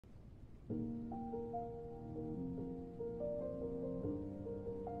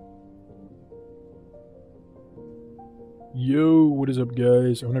Yo, what is up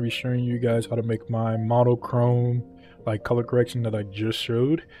guys? I'm gonna be showing you guys how to make my monochrome like color correction that I just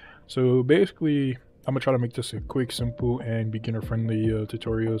showed. So basically I'm gonna try to make this a quick, simple, and beginner friendly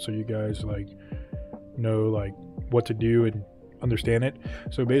tutorial so you guys know what to do and understand it.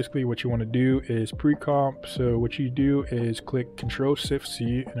 So basically what you want to do is pre-comp. So what you do is click Control Shift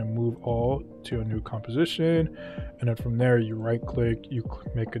C and then move all to a new composition, and then from there you right click, you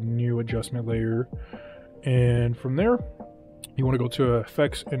make a new adjustment layer, and from there you want to go to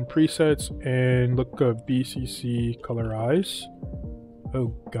effects and presets and look up BCC colorize. Oh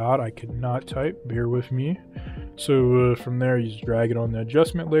god, I cannot type, bear with me. So from there you just drag it on the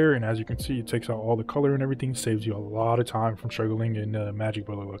adjustment layer, and as you can see it takes out all the color and everything, saves you a lot of time from struggling in magic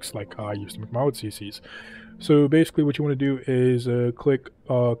bullet looks like how I used to make my old CCs. So basically what you want to do is click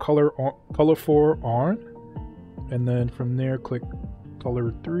color 4 on, and then from there click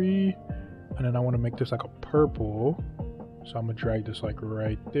color 3, and then I want to make this like a purple. So I'm gonna drag this like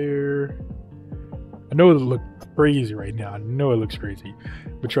right there. I know it looks crazy right now. I know it looks crazy,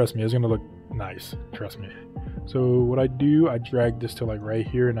 but trust me, it's gonna look nice. Trust me. So what I do, I drag this to like right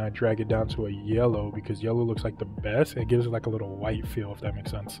here, and I drag it down to a yellow because yellow looks like the best. It gives it like a little white feel, if that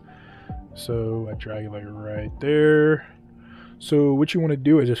makes sense. So I drag it like right there. So what you want to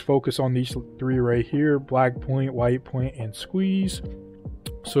do is just focus on these three right here: black point, white point, and squeeze.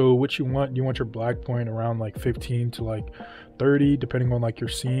 So what you want your black point around like 15 to like 30 depending on like your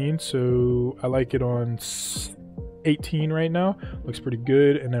scene. So I like it on 18 right now, looks pretty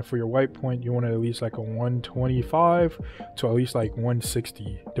good. And then for your white point you want at least like a 125 to at least like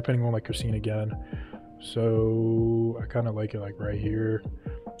 160 depending on like your scene again. So I kind of like it like right here.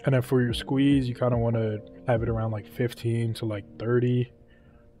 And then for your squeeze you kind of want to have it around like 15 to like 30,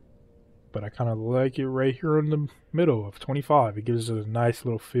 but I kind of like it right here in the middle of 25. It gives it a nice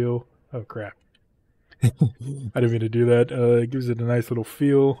little feel. Oh crap. I didn't mean to do that. It gives it a nice little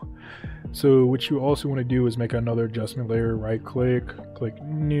feel. So what you also want to do is make another adjustment layer. Right click, click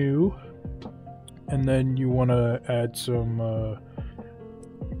new, and then you want to add some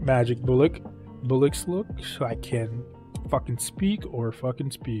magic bullets looks. I can fucking speak.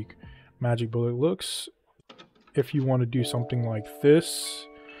 Magic bullet looks. If you want to do something like this,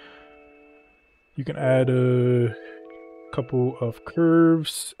 you can add a couple of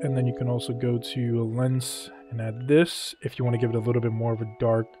curves, and then you can also go to a lens and add this if you want to give it a little bit more of a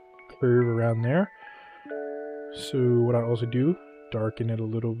dark curve around there. So what I also do, darken it a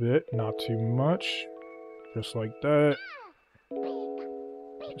little bit, not too much, just like that,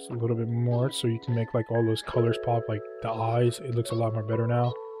 just a little bit more, so you can make like all those colors pop, like the eyes. It looks a lot more better now.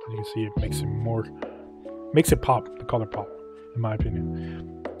 As you can see, it makes it pop, the color pop, in my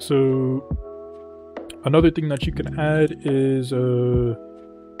opinion. So another thing that you can add is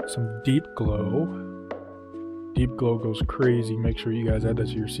some deep glow. Deep glow goes crazy. Make sure you guys add that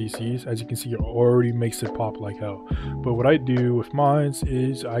to your CCs. As you can see, it already makes it pop like hell. But what I do with mine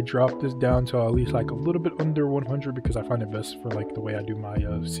is I drop this down to at least like a little bit under 100 because I find it best for like the way I do my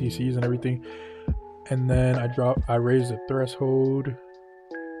CCs and everything. And then I raise the threshold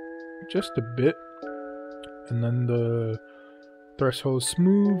just a bit, and then the threshold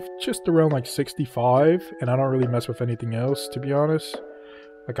smooth just around like 65, and I don't really mess with anything else, to be honest.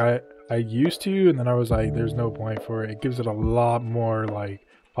 Like I used to, and then I was like, there's no point for it. It gives it a lot more like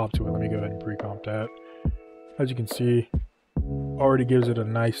pop to it. Let me go ahead and pre-comp that. As you can see, already gives it a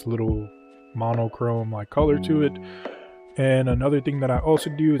nice little monochrome like color to it. And another thing that I also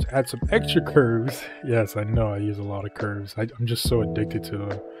do is add some extra curves. Yes, I know I use a lot of curves. I'm just so addicted to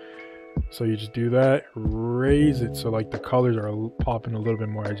them. So you just do that, raise it so like the colors are popping a little bit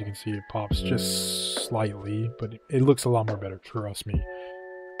more. As you can see, it pops just slightly, but it looks a lot more better, trust me.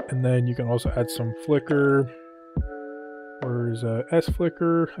 And then you can also add some flicker. Where's S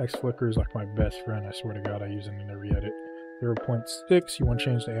flicker? X flicker is like my best friend. I swear to God, I use it in every edit. 0.6, you want to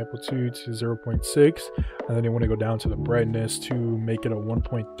change the amplitude to 0.6, and then you want to go down to the brightness to make it a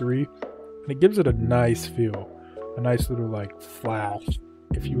 1.3, and it gives it a nice feel, a nice little like flash.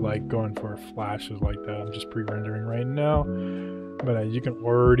 If you like going for flashes like that, I'm just pre-rendering right now, but as you can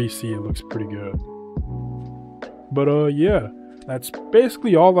already see, it looks pretty good. But yeah, that's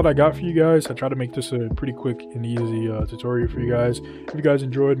basically all that I got for you guys. I try to make this a pretty quick and easy tutorial for you guys. If you guys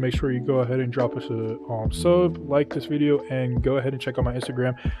enjoyed, make sure you go ahead and drop us a sub, like this video, and go ahead and check out my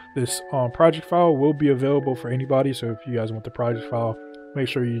Instagram. This project file will be available for anybody, so if you guys want the project file, make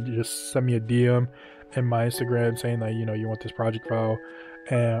sure you just send me a DM in my Instagram saying that you want this project file,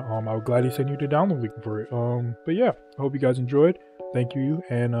 and I would gladly send you the download link for it. But yeah, I hope you guys enjoyed. Thank you,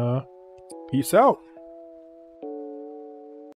 and peace out.